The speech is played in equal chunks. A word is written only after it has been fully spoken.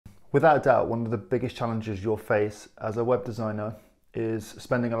Without a doubt, one of the biggest challenges you'll face as a web designer is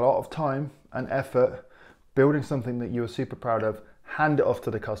spending a lot of time and effort building something that you are super proud of, hand it off to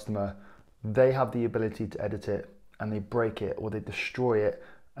the customer, they have the ability to edit it and they break it or they destroy it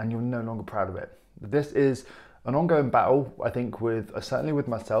and you're no longer proud of it. This is an ongoing battle, I think, certainly with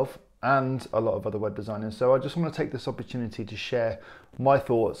myself and a lot of other web designers. So I just want to take this opportunity to share my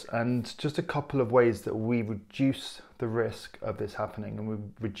thoughts and just a couple of ways that we reduce the risk of this happening and we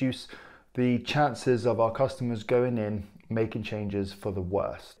reduce the chances of our customers going in, making changes for the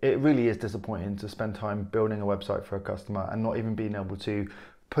worst. It really is disappointing to spend time building a website for a customer and not even being able to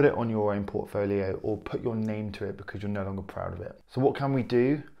put it on your own portfolio or put your name to it because you're no longer proud of it. So what can we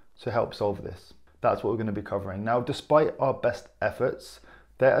do to help solve this? That's what we're going to be covering. Now, despite our best efforts,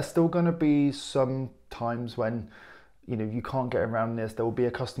 there are still going to be some times when you can't get around this. There will be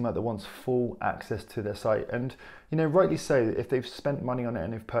a customer that wants full access to their site, and rightly so. If they've spent money on it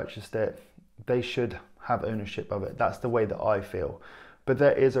and they've purchased it, they should have ownership of it. That's the way that I feel. But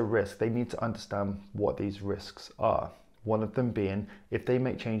there is a risk. They need to understand what these risks are. One of them being, if they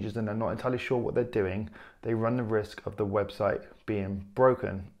make changes and they're not entirely sure what they're doing, they run the risk of the website being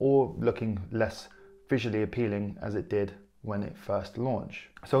broken or looking less visually appealing as it did when it first launched.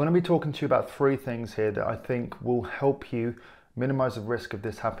 So I'm going to be talking to you about 3 things here that I think will help you minimize the risk of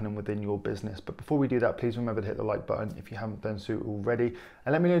this happening within your business. But before we do that, please remember to hit the like button if you haven't done so already.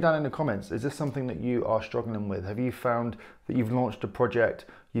 And let me know down in the comments, is this something that you are struggling with? Have you found that you've launched a project,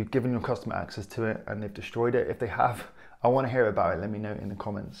 you've given your customer access to it and they've destroyed it? If they have, I want to hear about it. Let me know in the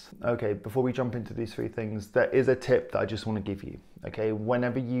comments. Okay, before we jump into these 3 things, there is a tip that I just want to give you. Okay,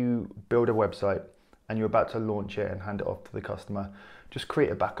 whenever you build a website and you're about to launch it and hand it off to the customer, just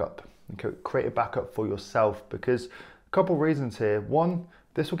create a backup. Okay, create a backup for yourself, because a couple of reasons here. One,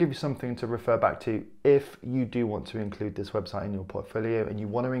 this will give you something to refer back to if you do want to include this website in your portfolio and you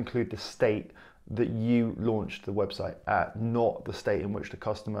want to include the state that you launched the website at, not the state in which the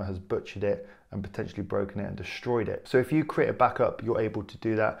customer has butchered it and potentially broken it and destroyed it. So if you create a backup, you're able to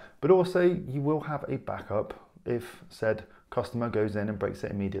do that, but also you will have a backup if said customer goes in and breaks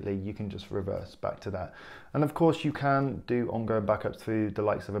it immediately. You can just reverse back to that. And of course you can do ongoing backups through the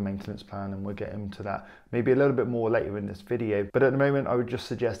likes of a maintenance plan, and we'll get into that maybe a little bit more later in this video. But at the moment, I would just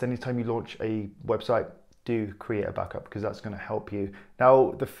suggest anytime you launch a website, do create a backup, because that's going to help you.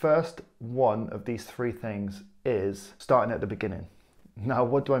 Now, the first one of these 3 things is starting at the beginning. Now,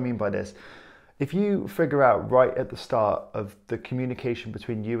 what do I mean by this? If you figure out right at the start of the communication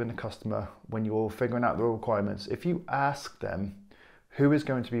between you and the customer, when you're figuring out the requirements, if you ask them who is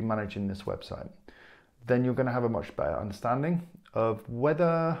going to be managing this website, then you're going to have a much better understanding of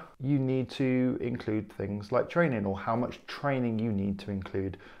whether you need to include things like training or how much training you need to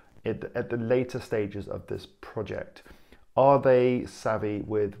include at the later stages of this project. Are they savvy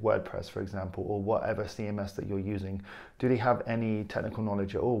with WordPress, for example, or whatever CMS that you're using? Do they have any technical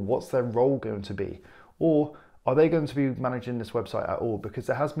knowledge at all? What's their role going to be? Or are they going to be managing this website at all? Because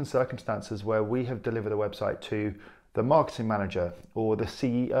there has been circumstances where we have delivered a website to the marketing manager or the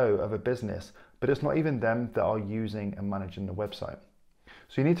CEO of a business, but it's not even them that are using and managing the website.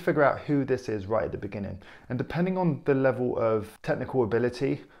 So you need to figure out who this is right at the beginning. And depending on the level of technical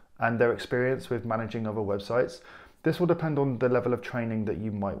ability and their experience with managing other websites, this will depend on the level of training that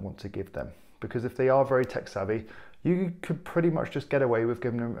you might want to give them. Because if they are very tech savvy, you could pretty much just get away with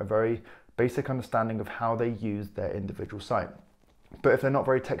giving them a very basic understanding of how they use their individual site. But if they're not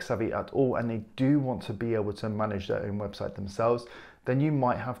very tech savvy at all and they do want to be able to manage their own website themselves, then you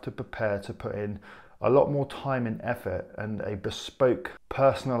might have to prepare to put in a lot more time and effort and a bespoke,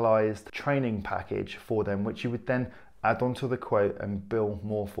 personalized training package for them, which you would then add onto the quote and bill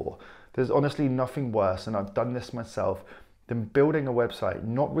more for. There's honestly nothing worse, and I've done this myself, than building a website,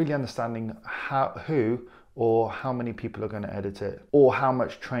 not really understanding who or how many people are going to edit it or how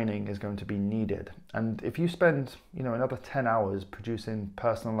much training is going to be needed. And if you spend another 10 hours producing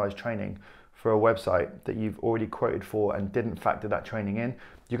personalized training for a website that you've already quoted for and didn't factor that training in,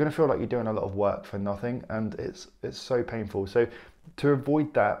 you're going to feel like you're doing a lot of work for nothing, and it's so painful. So to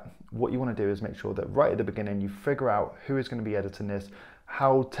avoid that, what you want to do is make sure that right at the beginning you figure out who is going to be editing this,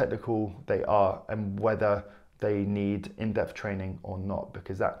 how technical they are, and whether they need in-depth training or not,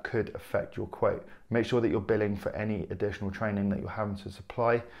 because that could affect your quote. Make sure that you're billing for any additional training that you're having to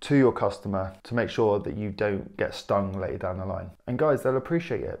supply to your customer to make sure that you don't get stung later down the line. And guys, they'll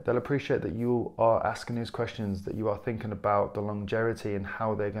appreciate it. They'll appreciate that you are asking these questions, that you are thinking about the longevity and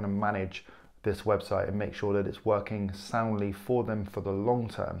how they're going to manage this website and make sure that it's working soundly for them for the long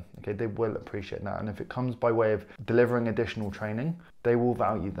term, okay, they will appreciate that. And if it comes by way of delivering additional training, they will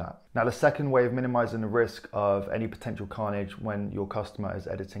value that. Now, the second way of minimizing the risk of any potential carnage when your customer is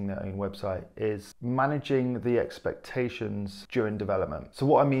editing their own website is managing the expectations during development. So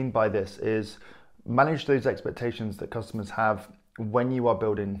what I mean by this is manage those expectations that customers have when you are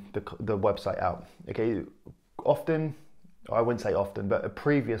building the website out. Okay, often, I wouldn't say often, but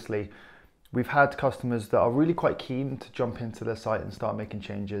previously, we've had customers that are really quite keen to jump into their site and start making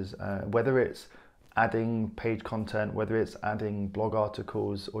changes, whether it's adding page content, whether it's adding blog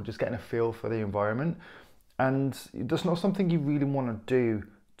articles, or just getting a feel for the environment. And that's not something you really want to do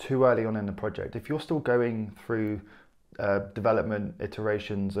too early on in the project. If you're still going through development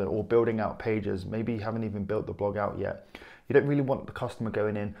iterations or building out pages, maybe you haven't even built the blog out yet, you don't really want the customer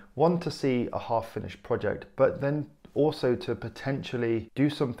going in, one, to see a half-finished project, but then also to potentially do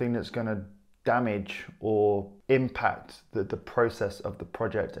something that's going to damage or impact the process of the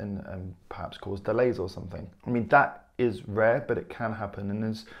project and perhaps cause delays or something. I mean, that is rare, but it can happen, and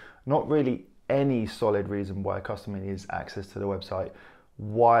there's not really any solid reason why a customer needs access to the website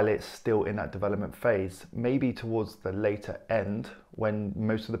while it's still in that development phase. Maybe towards the later end, when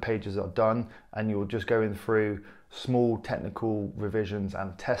most of the pages are done and you're just going through small technical revisions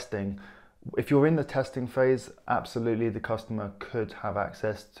and testing. If you're in the testing phase, absolutely the customer could have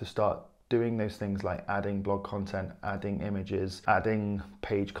access to start doing those things like adding blog content, adding images, adding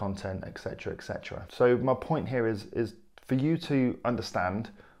page content, etc., etc. So my point here is for you to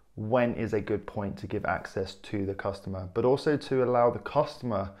understand when is a good point to give access to the customer, but also to allow the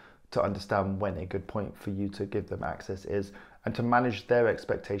customer to understand when a good point for you to give them access is, and to manage their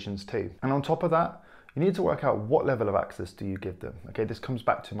expectations too. And on top of that, you need to work out what level of access do you give them. Okay, this comes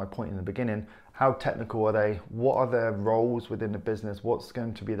back to my point in the beginning. How technical are they? What are their roles within the business? What's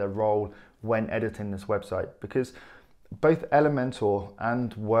going to be their role when editing this website? Because both Elementor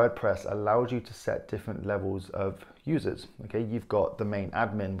and WordPress allows you to set different levels of users. Okay, you've got the main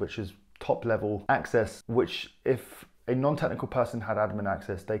admin, which is top level access, which if a non-technical person had admin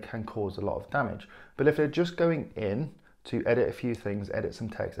access, they can cause a lot of damage. But if they're just going in to edit a few things, edit some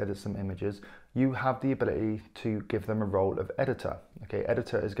text, edit some images, you have the ability to give them a role of editor. Okay,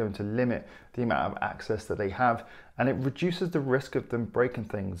 editor is going to limit the amount of access that they have, and it reduces the risk of them breaking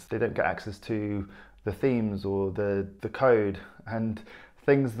things. They don't get access to the themes or the code and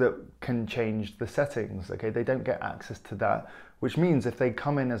things that can change the settings. Okay, they don't get access to that, which means if they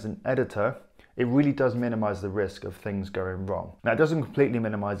come in as an editor, it really does minimize the risk of things going wrong. Now, it doesn't completely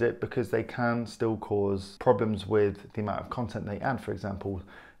minimize it because they can still cause problems with the amount of content they add. For example,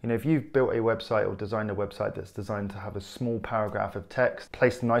 you know, if you've built a website or designed a website that's designed to have a small paragraph of text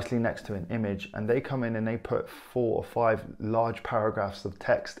placed nicely next to an image, and they come in and they put 4 or 5 large paragraphs of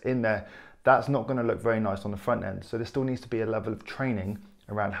text in there, that's not going to look very nice on the front end. So there still needs to be a level of training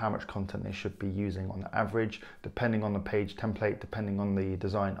around how much content they should be using on average, depending on the page template, depending on the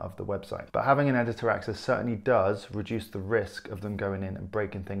design of the website. But having an editor access certainly does reduce the risk of them going in and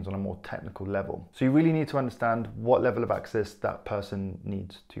breaking things on a more technical level. So you really need to understand what level of access that person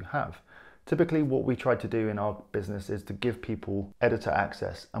needs to have. Typically, what we try to do in our business is to give people editor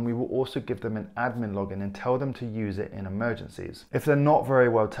access, and we will also give them an admin login and tell them to use it in emergencies. If they're not very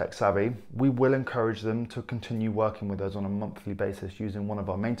well tech savvy, we will encourage them to continue working with us on a monthly basis using one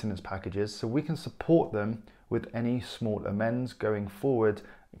of our maintenance packages, so we can support them with any small amends going forward,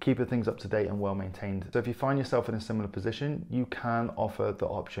 keeping things up to date and well maintained. So if you find yourself in a similar position, you can offer the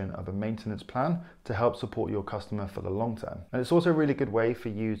option of a maintenance plan to help support your customer for the long term. And it's also a really good way for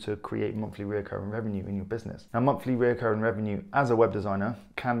you to create monthly recurring revenue in your business. Now, monthly recurring revenue as a web designer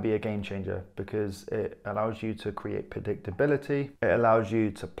can be a game changer because it allows you to create predictability, it allows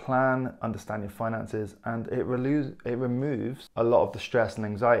you to plan, understand your finances, and it removes a lot of the stress and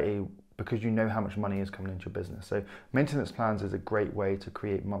anxiety because you know how much money is coming into your business. So maintenance plans is a great way to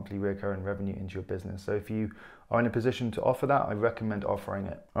create monthly recurring revenue into your business. So if you are in a position to offer that, I recommend offering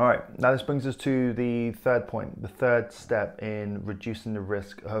it. All right, now this brings us to the third point, the third step in reducing the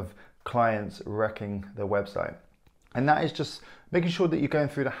risk of clients wrecking their website. And that is just making sure that you're going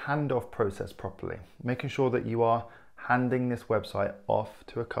through the handoff process properly, making sure that you are handing this website off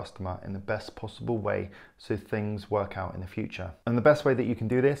to a customer in the best possible way so things work out in the future. And the best way that you can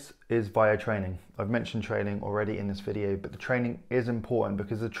do this is via training. I've mentioned training already in this video, but the training is important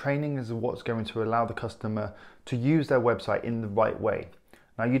because the training is what's going to allow the customer to use their website in the right way.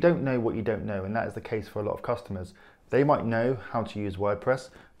 Now, you don't know what you don't know, and that is the case for a lot of customers. They might know how to use WordPress,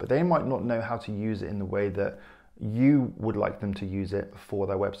 but they might not know how to use it in the way that you would like them to use it for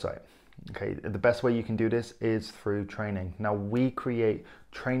their website. Okay, the best way you can do this is through training. Now, we create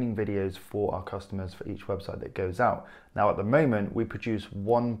training videos for our customers for each website that goes out. Now, at the moment, we produce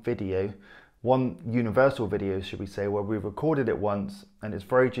one video, one universal video, should we say, where we've recorded it once and it's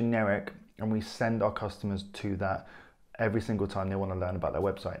very generic, and we send our customers to that every single time they want to learn about their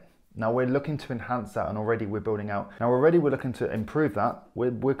website. Now we're looking to enhance that, and already we're looking to improve that.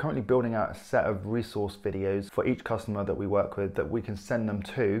 We're currently building out a set of resource videos for each customer that we work with that we can send them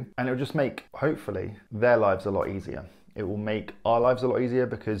to, and it'll just make, hopefully, their lives a lot easier. It will make our lives a lot easier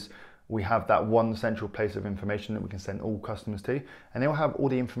because we have that one central place of information that we can send all customers to, and they'll have all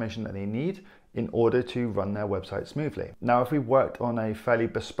the information that they need in order to run their website smoothly. Now, if we worked on a fairly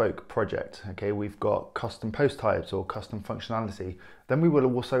bespoke project, okay, we've got custom post types or custom functionality, then we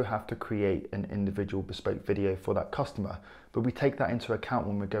will also have to create an individual bespoke video for that customer. But we take that into account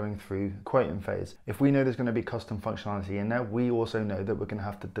when we're going through quoting phase. If we know there's going to be custom functionality in there, we also know that we're going to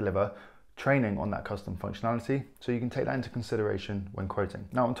have to deliver training on that custom functionality, so you can take that into consideration when quoting.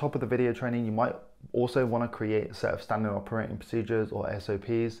 Now, on top of the video training, you might also want to create a set of standard operating procedures or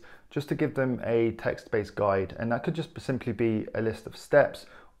SOPs, just to give them a text-based guide, and that could just simply be a list of steps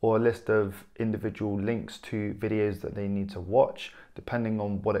or a list of individual links to videos that they need to watch, depending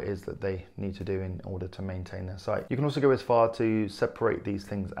on what it is that they need to do in order to maintain their site. You can also go as far to separate these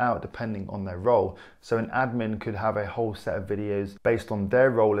things out depending on their role. So an admin could have a whole set of videos based on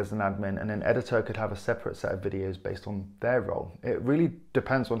their role as an admin, and an editor could have a separate set of videos based on their role. It really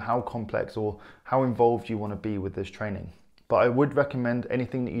depends on how complex or how involved you want to be with this training. But I would recommend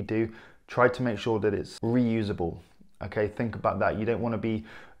anything that you do, try to make sure that it's reusable. Okay, think about that. You don't want to be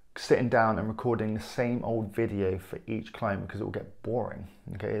sitting down and recording the same old video for each client, because it will get boring.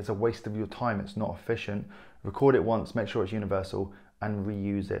 Okay, it's a waste of your time. It's not efficient. Record it once, make sure it's universal, and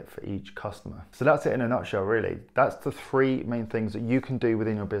reuse it for each customer. So that's it in a nutshell, really. That's the three main things that you can do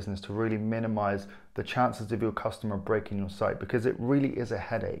within your business to really minimize the chances of your customer breaking your site, because it really is a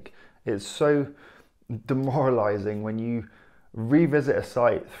headache. It's so demoralizing when you revisit a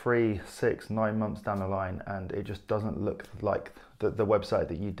site 3, 6, 9 months down the line and it just doesn't look like the website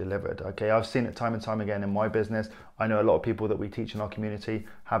that you delivered. Okay, I've seen it time and time again in my business. I know a lot of people that we teach in our community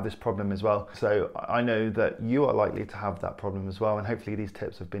have this problem as well. So I know that you are likely to have that problem as well, and hopefully these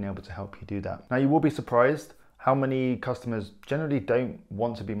tips have been able to help you do that. Now, you will be surprised how many customers generally don't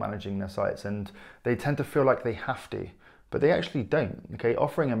want to be managing their sites, and they tend to feel like they have to, but they actually don't. Okay,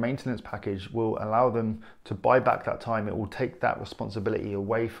 offering a maintenance package will allow them to buy back that time. It will take that responsibility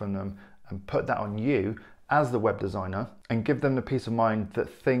away from them and put that on you as the web designer, and give them the peace of mind that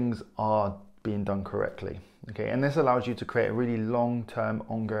things are being done correctly. Okay, and this allows you to create a really long-term,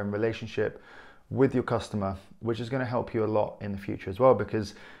 ongoing relationship with your customer, which is going to help you a lot in the future as well,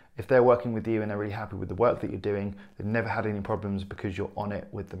 because if they're working with you and they're really happy with the work that you're doing, they've never had any problems because you're on it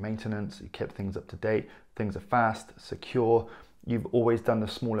with the maintenance, you kept things up to date, things are fast, secure, you've always done the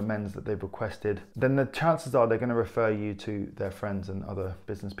small amends that they've requested, then the chances are they're going to refer you to their friends and other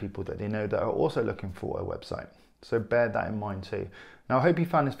business people that they know that are also looking for a website. So bear that in mind too. Now, I hope you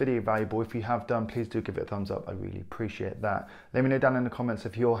found this video valuable. If you have done, please do give it a thumbs up. I really appreciate that. Let me know down in the comments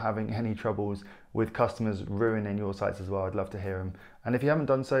if you're having any troubles with customers ruining your sites as well. I'd love to hear them. And if you haven't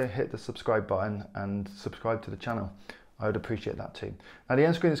done so, hit the subscribe button and subscribe to the channel. I would appreciate that too. Now, the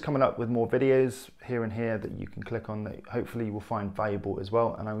end screen is coming up with more videos here and here that you can click on that hopefully you will find valuable as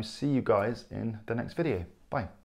well. And I will see you guys in the next video. Bye.